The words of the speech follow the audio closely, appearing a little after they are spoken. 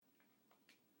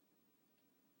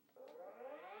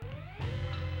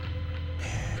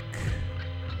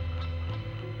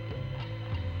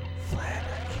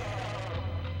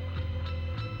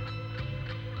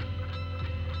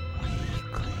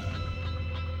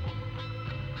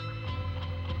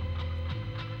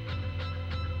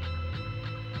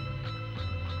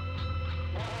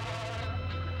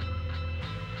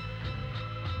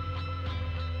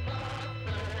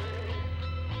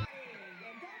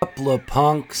Upla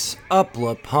punks,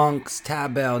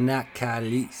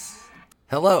 tabernaclis.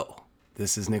 Hello,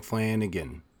 this is Nick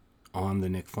Flanagan on the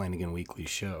Nick Flanagan Weekly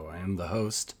Show. I am the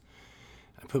host.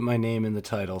 I put my name in the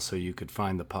title so you could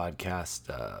find the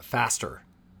podcast faster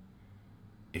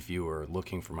if you were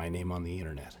looking for my name on the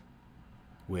internet,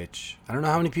 which I don't know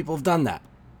how many people have done that.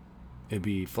 It'd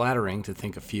be flattering to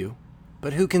think a few,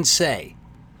 but who can say?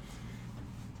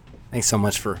 Thanks so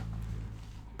much for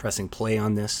pressing play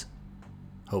on this.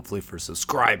 Hopefully for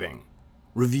subscribing,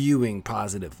 reviewing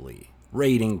positively,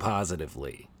 rating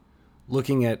positively,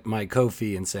 looking at my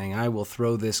Ko-fi and saying, I will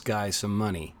throw this guy some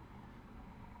money,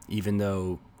 even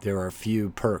though there are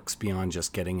few perks beyond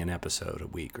just getting an episode a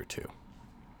week or two.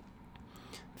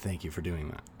 Thank you for doing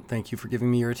that. Thank you for giving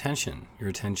me your attention. Your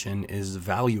attention is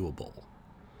valuable.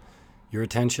 Your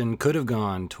attention could have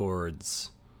gone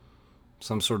towards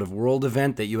some sort of world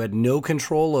event that you had no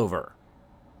control over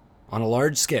on a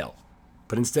large scale.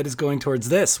 But instead it's going towards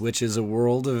this, which is a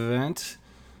world event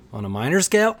on a minor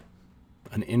scale,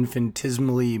 an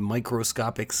infinitesimally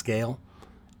microscopic scale,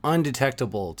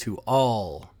 undetectable to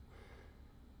all,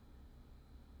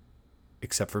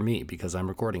 except for me, because I'm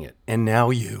recording it. And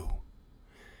now you.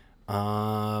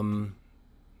 I'm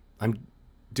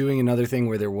doing another thing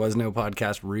where there was no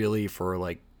podcast really for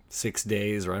like 6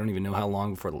 days, or I don't even know how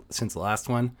long since the last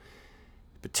one.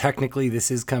 But technically this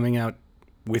is coming out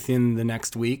within the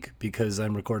next week because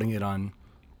I'm recording it on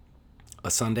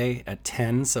a Sunday at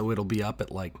 10, so it'll be up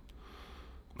at like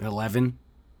 11,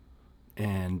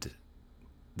 and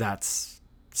that's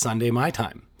Sunday my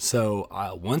time. So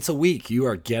once a week you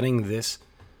are getting this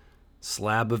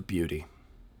slab of beauty.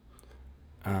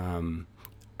 The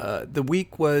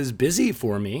week was busy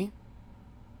for me.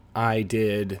 I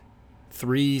did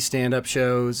 3 stand-up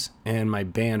shows and my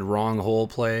band Wrong Hole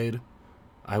played.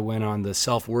 I went on the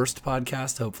Self-Worst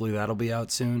podcast. Hopefully that'll be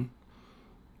out soon.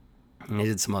 And I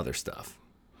did some other stuff.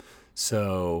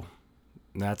 So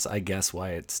that's, I guess, why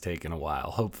it's taken a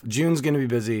while. June's going to be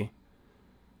busy.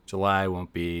 July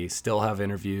won't be. Still have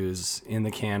interviews in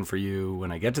the can for you.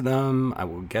 When I get to them, I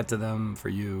will get to them for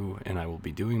you. And I will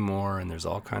be doing more. And there's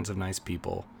all kinds of nice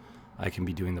people I can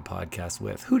be doing the podcast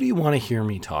with. Who do you want to hear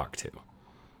me talk to?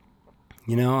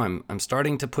 You know, I'm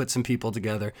starting to put some people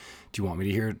together. Do you want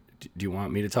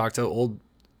me to talk to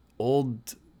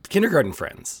old kindergarten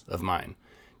friends of mine?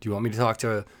 Do you want me to talk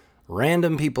to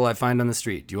random people I find on the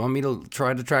street? Do you want me to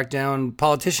try to track down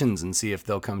politicians and see if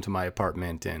they'll come to my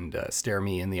apartment and stare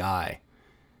me in the eye,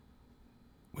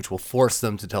 which will force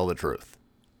them to tell the truth?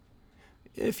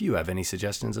 If you have any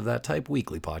suggestions of that type,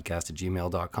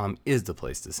 weeklypodcast@gmail.com is the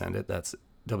place to send it. That's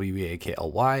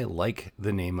WEAKLY, like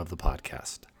the name of the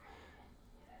podcast.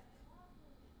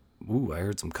 Ooh, I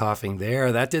heard some coughing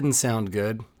there. That didn't sound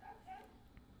good.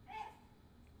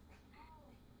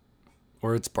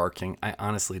 Or it's barking. I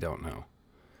honestly don't know.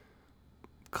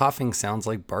 Coughing sounds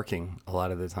like barking a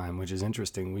lot of the time, which is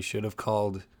interesting. We should have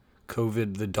called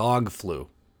COVID the dog flu.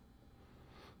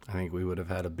 I think we would have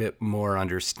had a bit more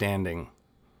understanding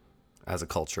as a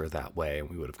culture that way, and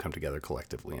we would have come together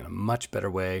collectively in a much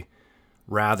better way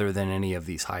rather than any of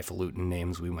these highfalutin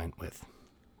names we went with.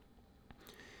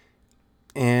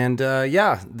 And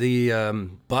the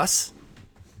bus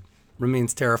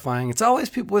remains terrifying. It's always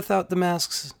people without the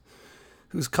masks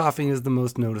whose coughing is the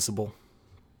most noticeable.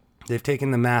 They've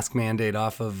taken the mask mandate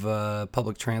off of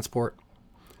public transport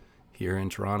here in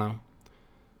Toronto.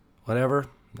 Whatever,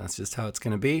 that's just how it's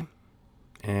going to be.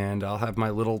 And I'll have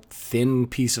my little thin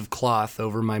piece of cloth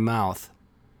over my mouth,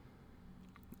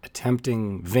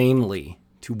 attempting vainly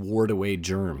to ward away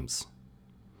germs.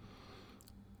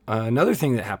 Another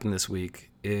thing that happened this week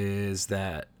is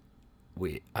that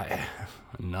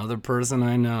another person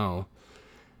I know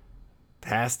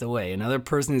passed away. Another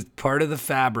person who's part of the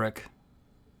fabric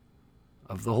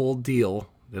of the whole deal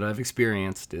that I've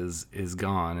experienced is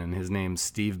gone, and his name's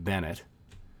Steve Bennett.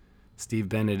 Steve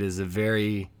Bennett is a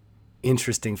very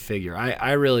interesting figure.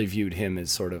 I really viewed him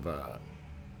as sort of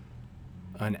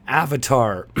an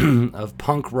avatar of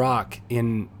punk rock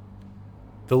in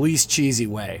the least cheesy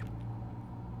way.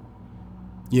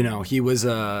 You know, he was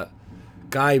a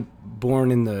guy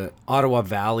born in the Ottawa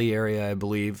Valley area, I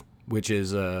believe, which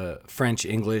is a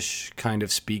French-English kind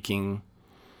of speaking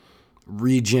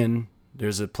region.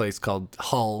 There's a place called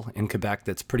Hull in Quebec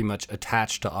that's pretty much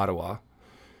attached to Ottawa.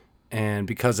 And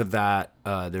because of that,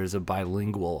 there's a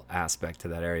bilingual aspect to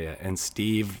that area. And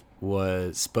Steve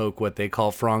spoke what they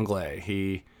call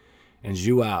franglais. And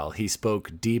Joual, he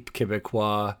spoke deep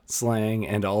Quebecois slang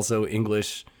and also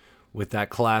English with that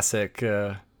classic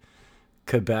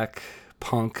Quebec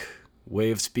punk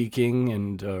way of speaking,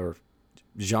 and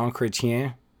Jean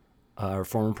Chrétien our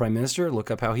former prime minister. Look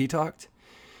up how he talked,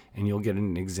 and you'll get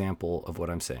an example of what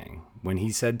I'm saying. When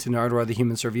he said to Nardwuar, the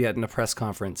human serviette, in a press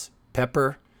conference,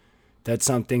 "Pepper, that's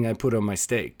something I put on my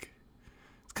steak."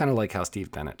 It's kind of like how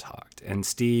Steve Bennett talked. And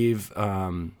Steve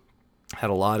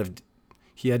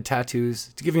he had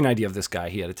tattoos. To give you an idea of this guy,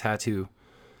 he had a tattoo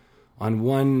on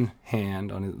one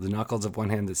hand, on the knuckles of one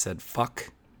hand, that said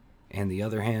 "fuck," and the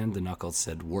other hand, the knuckles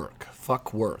said "work."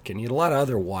 Fuck, work. And he had a lot of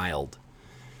other wild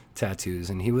tattoos.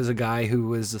 And he was a guy who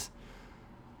was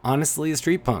honestly a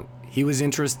street punk. He was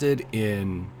interested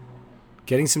in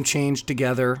getting some change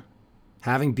together,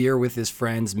 having beer with his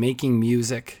friends, making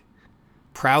music,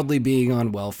 proudly being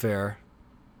on welfare.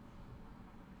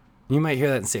 You might hear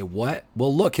that and say, what?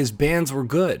 Well, look, his bands were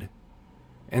good,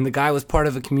 and the guy was part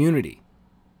of a community.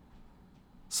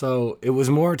 So it was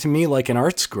more to me like an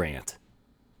arts grant,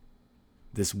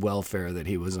 this welfare that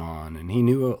he was on, and he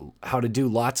knew how to do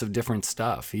lots of different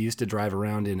stuff. He used to drive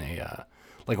around in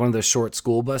like one of those short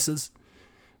school buses,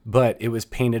 but it was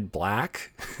painted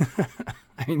black.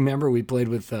 I remember we played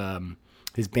with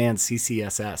his band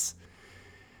CCSS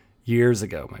years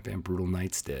ago. My band Brutal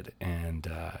Knights did, and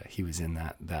he was in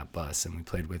that bus, and we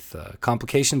played with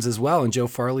Complications as well. And Joe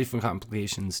Farley from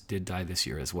Complications did die this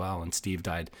year as well, and Steve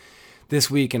died this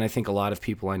week. And I think a lot of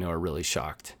people I know are really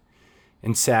shocked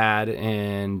and sad.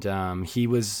 And he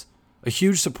was a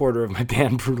huge supporter of my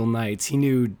band Brutal Knights. He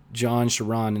knew John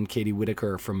Sharon and Katie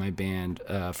Whitaker from my band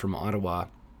from Ottawa,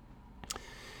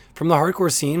 from the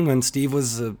hardcore scene, when Steve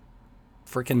was a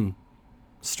freaking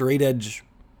straight edge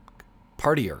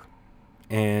partier.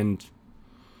 And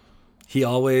he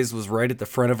always was right at the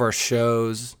front of our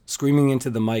shows, screaming into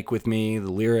the mic with me,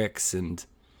 the lyrics, and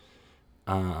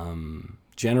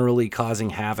generally causing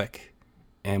havoc.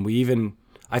 And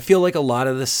I feel like a lot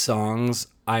of the songs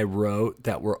I wrote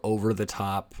that were over the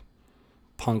top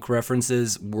punk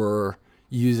references were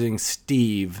using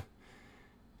Steve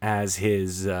as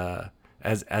his,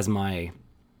 as my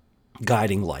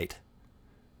guiding light.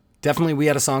 Definitely, we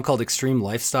had a song called Extreme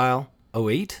Lifestyle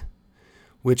 08,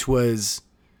 which was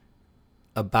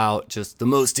about just the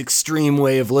most extreme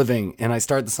way of living. And I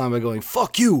start the song by going,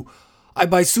 "Fuck you, I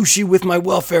buy sushi with my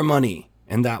welfare money."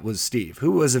 And that was Steve,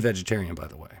 who was a vegetarian, by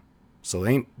the way. So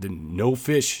ain't no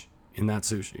fish in that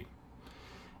sushi.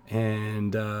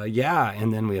 And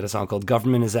and then we had a song called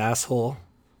Government is Asshole.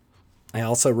 I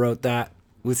also wrote that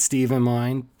with Steve in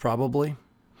mind, probably.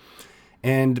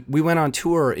 And we went on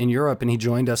tour in Europe, and he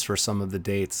joined us for some of the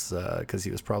dates because he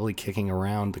was probably kicking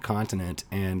around the continent.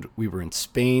 And we were in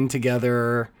Spain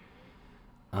together,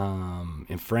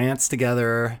 in France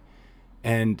together,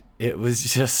 and it was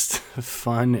just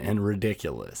fun and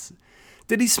ridiculous.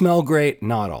 Did he smell great?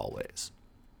 Not always.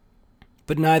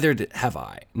 But neither do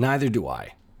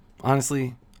I.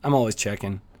 Honestly, I'm always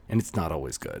checking, and it's not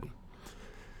always good.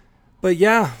 But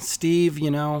yeah, Steve,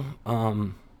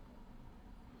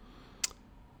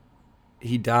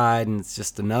 he died, and it's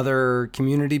just another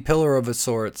community pillar of a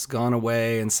sorts gone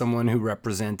away, and someone who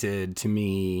represented to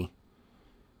me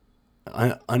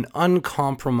an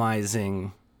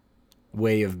uncompromising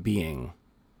way of being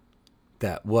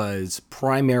that was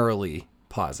primarily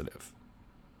positive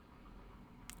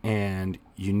and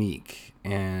unique.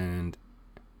 And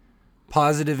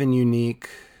positive and unique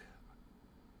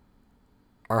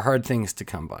are hard things to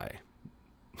come by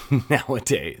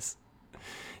nowadays.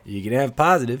 You can have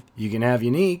positive, you can have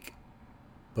unique,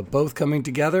 but both coming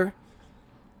together,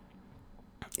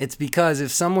 it's because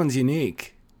if someone's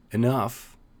unique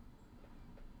enough,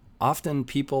 often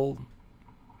people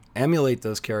emulate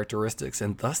those characteristics,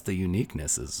 and thus the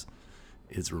uniqueness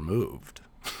is removed.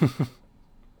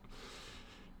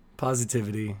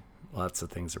 Positivity, lots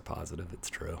of things are positive, it's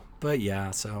true. But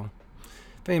yeah, so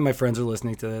if any of my friends are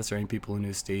listening to this, or any people who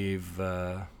knew Steve,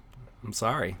 I'm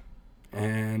sorry.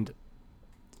 And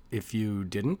if you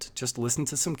didn't, just listen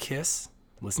to some Kiss,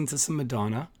 listen to some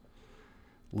Madonna,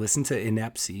 listen to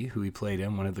Inepsy, who he played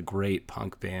in, one of the great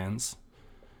punk bands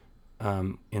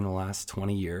in the last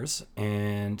 20 years,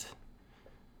 and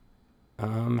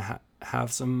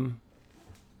have some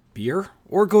beer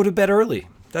or go to bed early.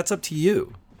 That's up to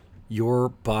you. Your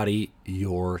body,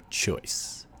 your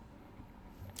choice.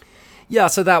 Yeah,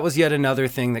 so that was yet another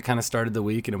thing that kind of started the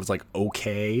week, and it was like,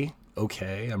 okay,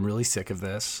 I'm really sick of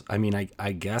this. I mean,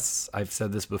 I guess I've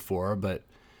said this before, but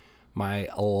my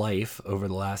life over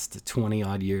the last 20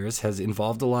 odd years has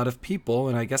involved a lot of people,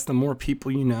 and I guess the more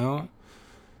people you know,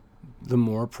 the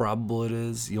more probable it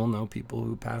is you'll know people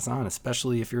who pass on,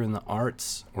 especially if you're in the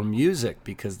arts or music,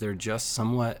 because they're just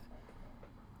somewhat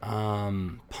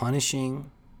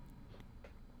punishing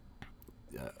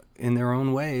in their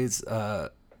own ways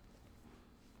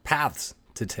paths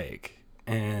to take.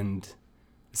 and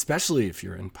especially if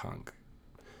you're in punk,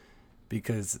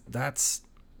 because that's,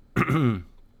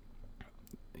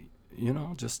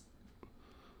 just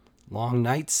long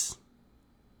nights,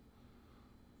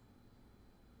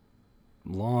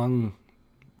 long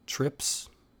trips,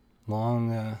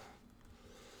 long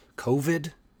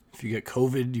COVID. If you get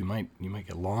COVID, you might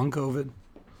get long COVID.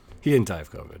 He didn't die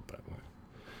of COVID, by the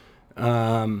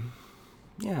way.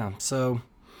 Yeah, so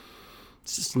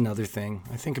it's just another thing.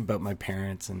 I think about my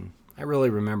parents, and I really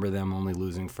remember them only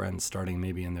losing friends starting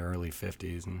maybe in their early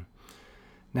 50s, and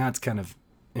now it's kind of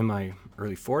in my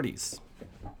early 40s.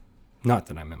 Not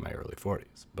that I'm in my early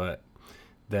 40s, but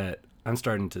that I'm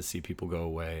starting to see people go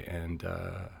away, and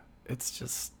it's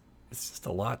just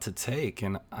a lot to take,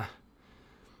 and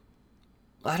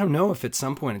I don't know if at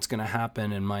some point it's going to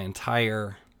happen in my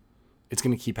entire. It's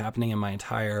going to keep happening in my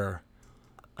entire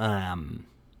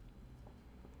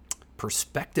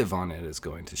perspective on it is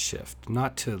going to shift.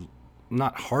 Not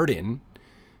harden,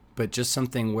 but just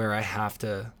something where I have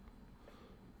to,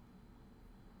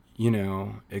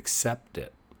 accept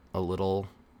it a little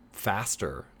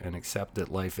faster and accept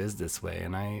that life is this way.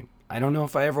 And I don't know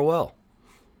if I ever will,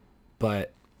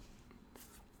 but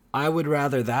I would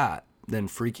rather that than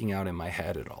freaking out in my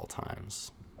head at all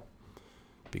times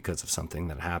because of something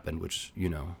that happened, which,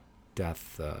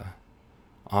 death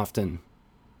often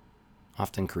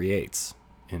creates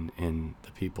in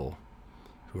the people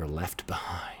who are left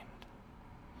behind.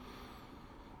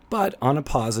 But on a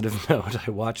positive note,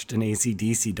 I watched an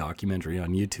AC/DC documentary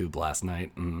on YouTube last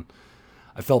night, and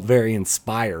I felt very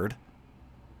inspired.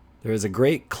 There was a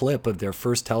great clip of their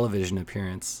first television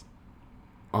appearance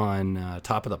on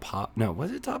Top of the Pop. No,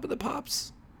 was it Top of the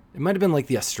Pops? It might have been like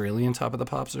the Australian Top of the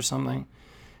Pops or something.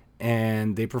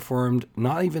 And they performed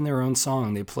not even their own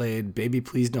song. They played Baby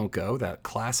Please Don't Go, that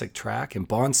classic track. And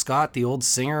Bon Scott, the old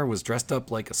singer, was dressed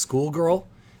up like a schoolgirl.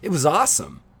 It was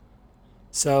awesome.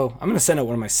 So I'm going to send out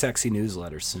one of my sexy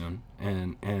newsletters soon.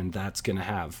 And that's going to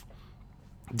have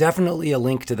definitely a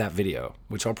link to that video,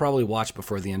 which I'll probably watch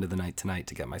before the end of the night tonight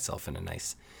to get myself in a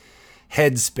nice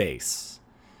headspace.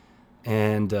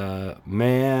 And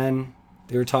man,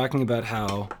 they were talking about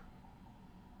how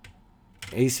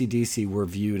AC/DC were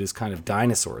viewed as kind of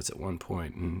dinosaurs at one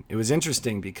point. And it was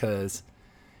interesting because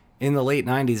in the late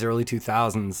 90s, early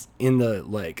 2000s, in the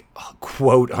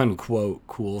quote unquote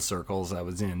cool circles I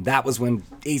was in, that was when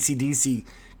AC/DC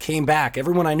came back.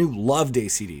 Everyone I knew loved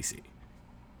AC/DC.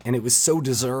 And it was so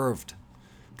deserved.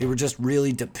 They were just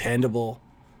really dependable,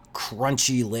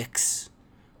 crunchy licks,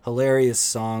 hilarious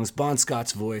songs. Bon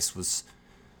Scott's voice was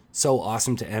so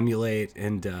awesome to emulate,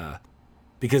 and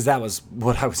because that was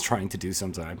what I was trying to do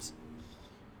sometimes.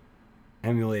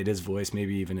 Emulate his voice,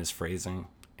 maybe even his phrasing.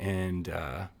 And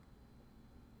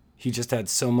he just had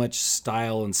so much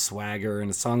style and swagger. And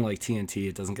a song like TNT,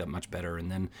 it doesn't get much better.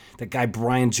 And then that guy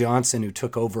Brian Johnson, who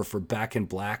took over for Back in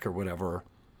Black or whatever,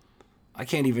 I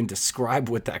can't even describe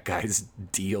what that guy's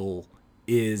deal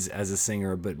is as a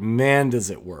singer, but man, does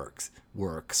it works.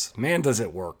 Man, does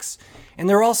it works. And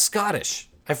they're all Scottish.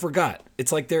 I forgot.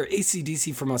 It's like they're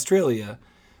AC/DC from Australia,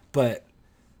 but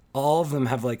all of them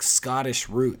have like Scottish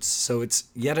roots. So it's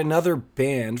yet another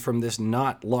band from this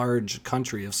not large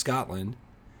country of Scotland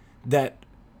that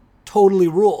totally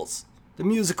rules. The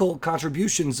musical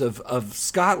contributions of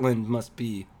Scotland must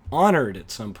be honored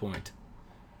at some point.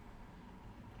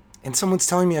 And someone's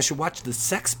telling me I should watch the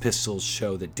Sex Pistols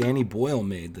show that Danny Boyle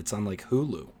made that's on like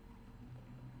Hulu.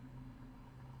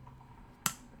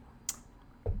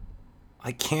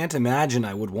 I can't imagine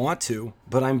I would want to,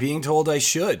 but I'm being told I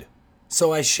should.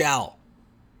 So I shall.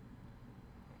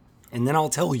 And then I'll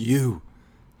tell you,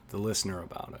 the listener,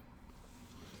 about it.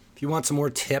 If you want some more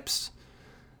tips,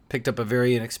 picked up a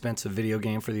very inexpensive video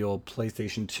game for the old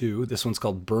PlayStation 2. This one's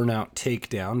called Burnout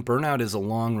Takedown. Burnout is a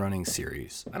long-running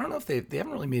series. I don't know if they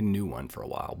haven't really made a new one for a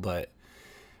while, but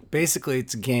basically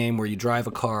it's a game where you drive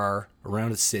a car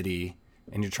around a city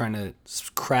and you're trying to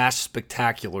crash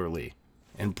spectacularly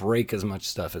and break as much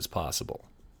stuff as possible.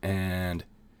 And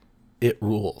it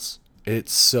rules.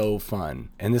 It's so fun.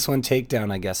 And this one,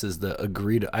 Takedown, I guess, is the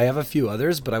agreed. I have a few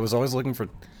others, but I was always looking for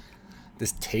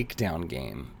this Takedown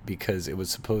game because it was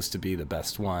supposed to be the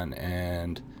best one.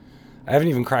 And I haven't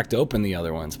even cracked open the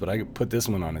other ones, but I put this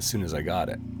one on as soon as I got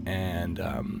it. And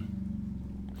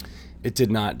it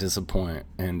did not disappoint.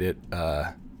 And it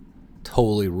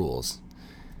totally rules.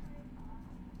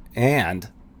 And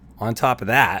on top of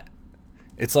that,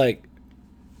 it's like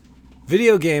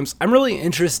video games. I'm really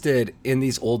interested in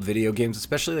these old video games,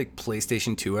 especially like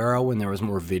PlayStation 2 era when there was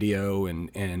more video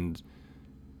and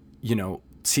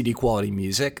CD quality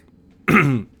music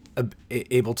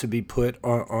able to be put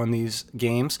on these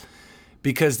games,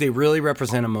 because they really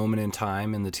represent a moment in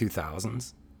time in the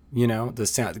 2000s. You know, the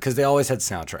sound, because they always had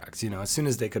soundtracks. You know, as soon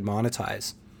as they could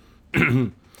monetize,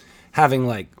 having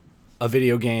like a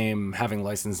video game, having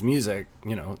licensed music,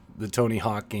 you know, the Tony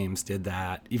Hawk games did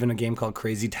that. Even a game called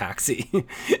Crazy Taxi,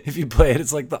 if you play it,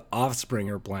 it's like the Offspring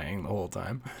are playing the whole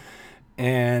time.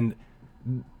 And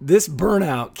this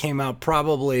Burnout came out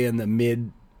probably in the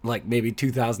mid, like maybe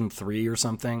 2003 or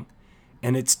something.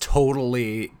 And it's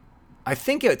totally, I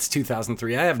think it's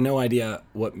 2003. I have no idea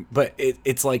what, but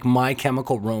it's like My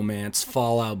Chemical Romance,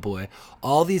 Fall Out Boy,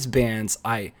 all these bands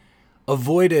I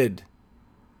avoided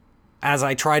as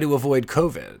I try to avoid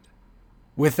COVID,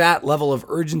 with that level of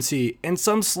urgency and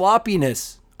some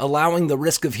sloppiness, allowing the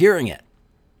risk of hearing it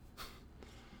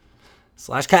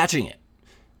 / catching it.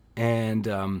 And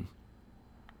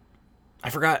I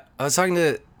forgot, I was talking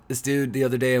to this dude the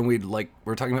other day, and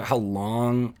we're talking about how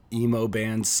long emo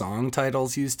band song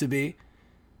titles used to be.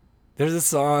 There's a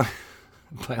song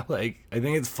by I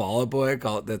think it's Fall Out Boy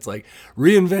that's like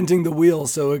reinventing the wheel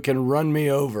so it can run me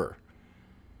over.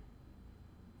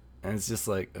 And it's just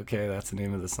like, okay, that's the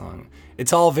name of the song.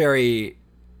 It's all very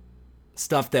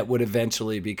stuff that would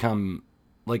eventually become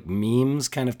like memes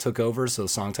kind of took over. So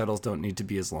song titles don't need to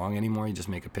be as long anymore. You just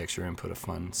make a picture and put a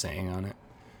fun saying on it.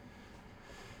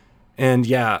 And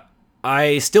yeah,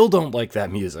 I still don't like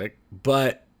that music.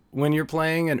 But when you're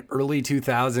playing an early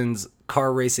 2000s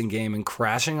car racing game and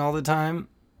crashing all the time,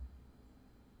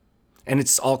 and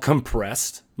it's all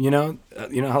compressed, you know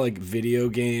how like video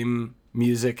game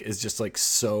music is just like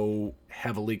so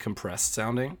heavily compressed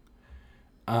sounding,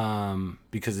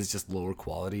 because it's just lower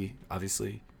quality,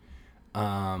 obviously.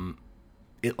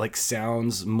 It like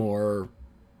sounds more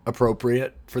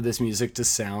appropriate for this music to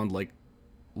sound like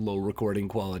low recording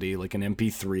quality, like an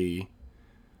MP3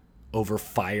 over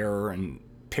fire and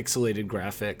pixelated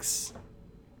graphics.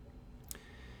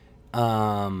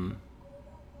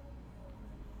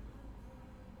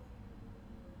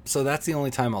 So that's the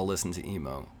only time I'll listen to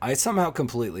emo. I somehow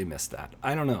completely missed that.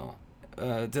 I don't know.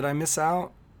 Did I miss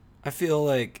out? I feel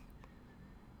like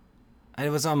I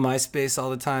was on MySpace all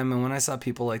the time, and when I saw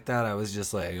people like that, I was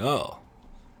just like, oh,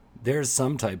 there's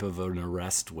some type of an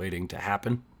arrest waiting to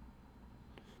happen.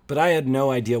 But I had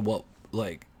no idea what,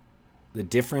 like, the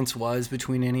difference was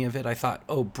between any of it. I thought,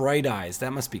 oh, Bright Eyes,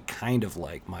 that must be kind of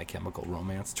like My Chemical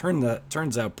Romance.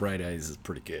 Turns out Bright Eyes is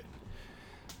pretty good.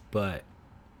 But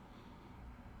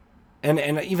And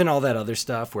even all that other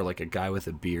stuff where like a guy with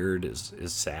a beard is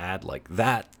sad, like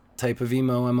that type of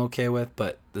emo I'm okay with.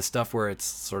 But the stuff where it's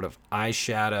sort of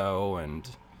eyeshadow and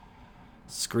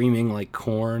screaming like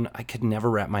Korn, I could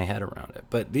never wrap my head around it.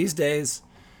 But these days,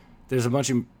 there's a bunch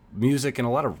of music and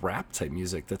a lot of rap type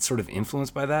music that's sort of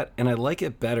influenced by that. And I like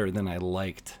it better than I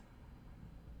liked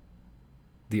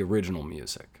the original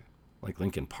music, like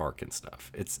Linkin Park and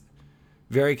stuff. It's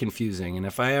very confusing, and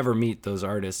if I ever meet those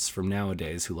artists from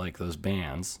nowadays who like those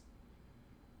bands,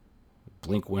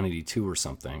 Blink-182 or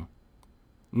something,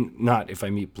 not if I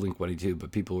meet Blink-182,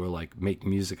 but people who are like, make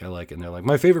music I like, and they're like,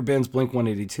 my favorite band's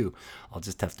Blink-182, I'll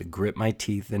just have to grit my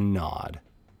teeth and nod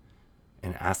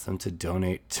and ask them to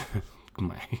donate to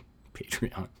my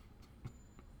Patreon.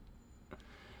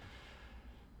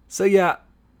 So yeah,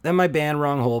 then my band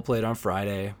Wrong Hole played on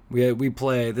Friday. We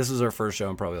play, this was our first show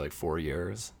in probably like 4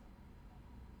 years.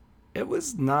 It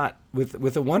was not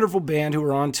with a wonderful band who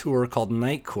were on tour called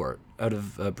Night Court out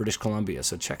of British Columbia.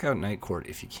 So check out Night Court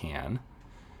if you can.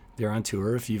 They're on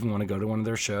tour. If you even want to go to one of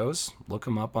their shows, look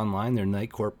them up online. They're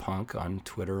Night Court Punk on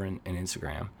Twitter and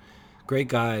Instagram. Great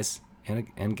guys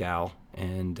and gal,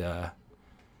 and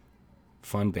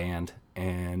fun band.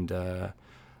 And the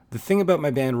thing about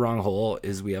my band Wrong Hole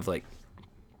is we have like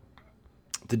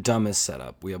the dumbest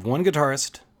setup. We have one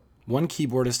guitarist, one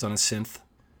keyboardist on a synth,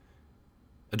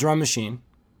 a drum machine,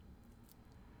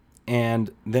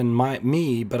 and then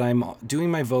but I'm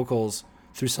doing my vocals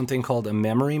through something called a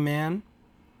Memory Man,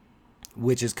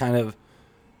 which is kind of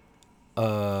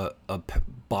a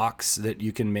box that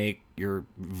you can make your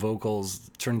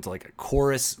vocals turn into like a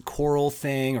choral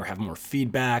thing, or have more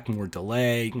feedback, more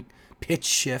delay, pitch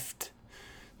shift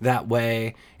that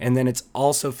way. And then it's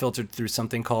also filtered through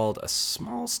something called a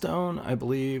Small Stone, I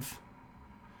believe,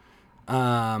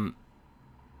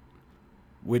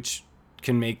 which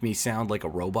can make me sound like a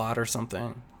robot or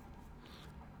something.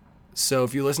 So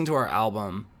if you listen to our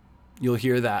album, you'll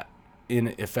hear that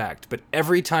in effect. But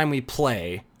every time we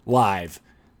play live,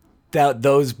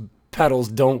 those pedals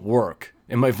don't work,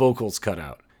 and my vocals cut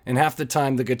out. And half the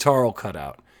time the guitar will cut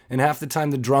out, and half the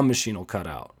time the drum machine will cut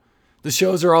out. The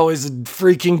shows are always a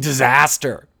freaking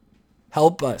disaster.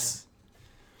 Help us.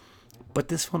 But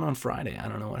this one on Friday, I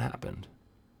don't know what happened.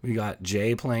 We got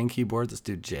Jay playing keyboards. This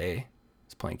dude Jay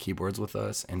is playing keyboards with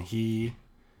us, and he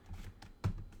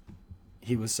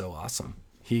was so awesome.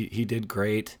 He did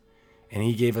great, and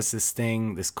he gave us this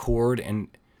thing, this chord, and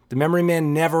the memory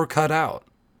man never cut out.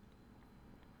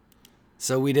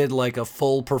 So we did like a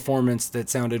full performance that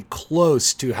sounded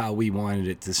close to how we wanted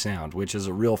it to sound, which is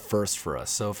a real first for us.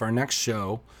 So if our next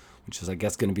show, which is I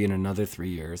guess going to be in another 3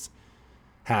 years,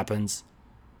 happens,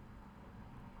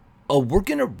 we're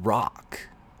going to rock.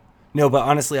 No, but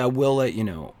honestly, I will let you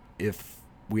know if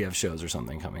we have shows or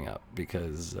something coming up,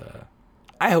 because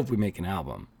I hope we make an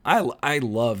album. I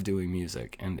love doing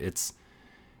music, and it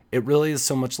really is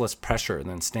so much less pressure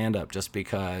than stand-up, just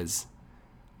because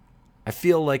I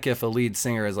feel like if a lead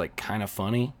singer is like kind of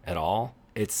funny at all,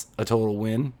 it's a total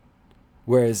win.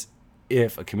 Whereas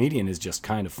if a comedian is just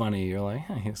kind of funny, you're like,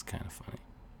 he was kind of funny.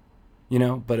 You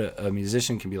know, but a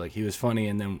musician can be like, he was funny,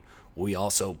 and then we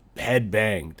also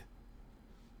headbanged.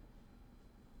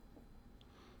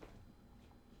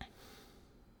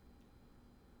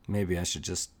 Maybe I should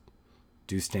just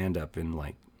do stand-up in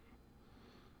like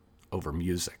over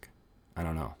music. I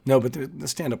don't know. No, but the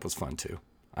stand-up was fun too.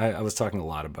 I was talking a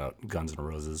lot about Guns N'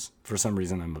 Roses. For some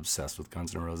reason, I'm obsessed with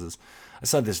Guns N' Roses. I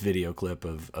saw this video clip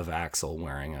of Axl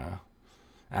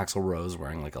Rose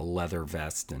wearing like a leather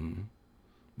vest and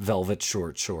velvet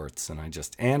short shorts,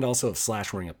 and also of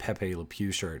Slash wearing a Pepe Le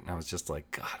Pew shirt, and I was just like,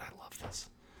 God, I love this.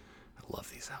 I love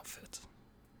these outfits.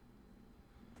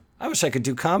 I wish I could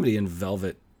do comedy in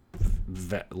velvet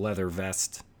leather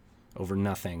vest over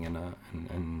nothing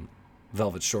and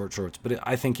velvet short shorts, but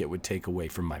I think it would take away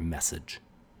from my message,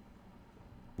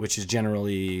 which is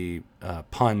generally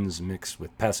puns mixed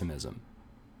with pessimism.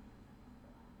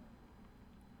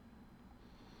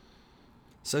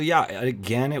 So yeah,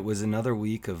 again, it was another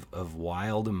week of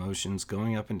wild emotions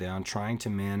going up and down, trying to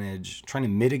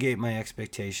mitigate my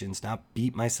expectations, not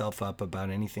beat myself up about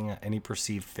any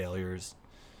perceived failures.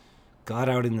 Got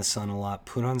out in the sun a lot,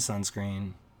 put on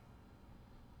sunscreen,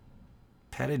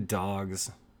 petted dogs.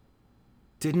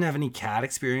 Didn't have any cat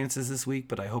experiences this week,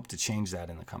 but I hope to change that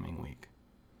in the coming week.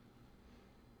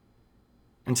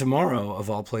 And tomorrow, of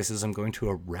all places, I'm going to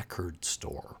a record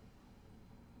store.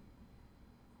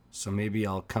 So maybe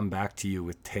I'll come back to you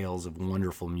with tales of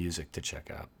wonderful music to check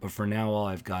out. But for now, all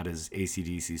I've got is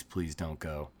AC/DC's Please Don't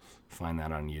Go. Find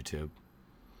that on YouTube.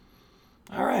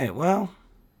 All right, well,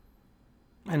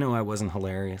 I know I wasn't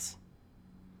hilarious,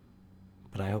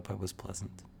 but I hope I was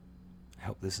pleasant. I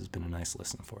hope this has been a nice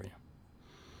listen for you.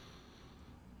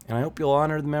 And I hope you'll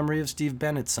honor the memory of Steve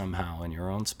Bennett somehow in your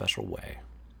own special way.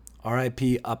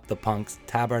 R.I.P. Up the Punks,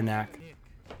 Tabernacle.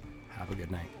 Have a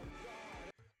good night.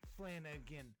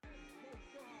 Flanagan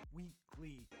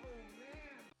Weekly.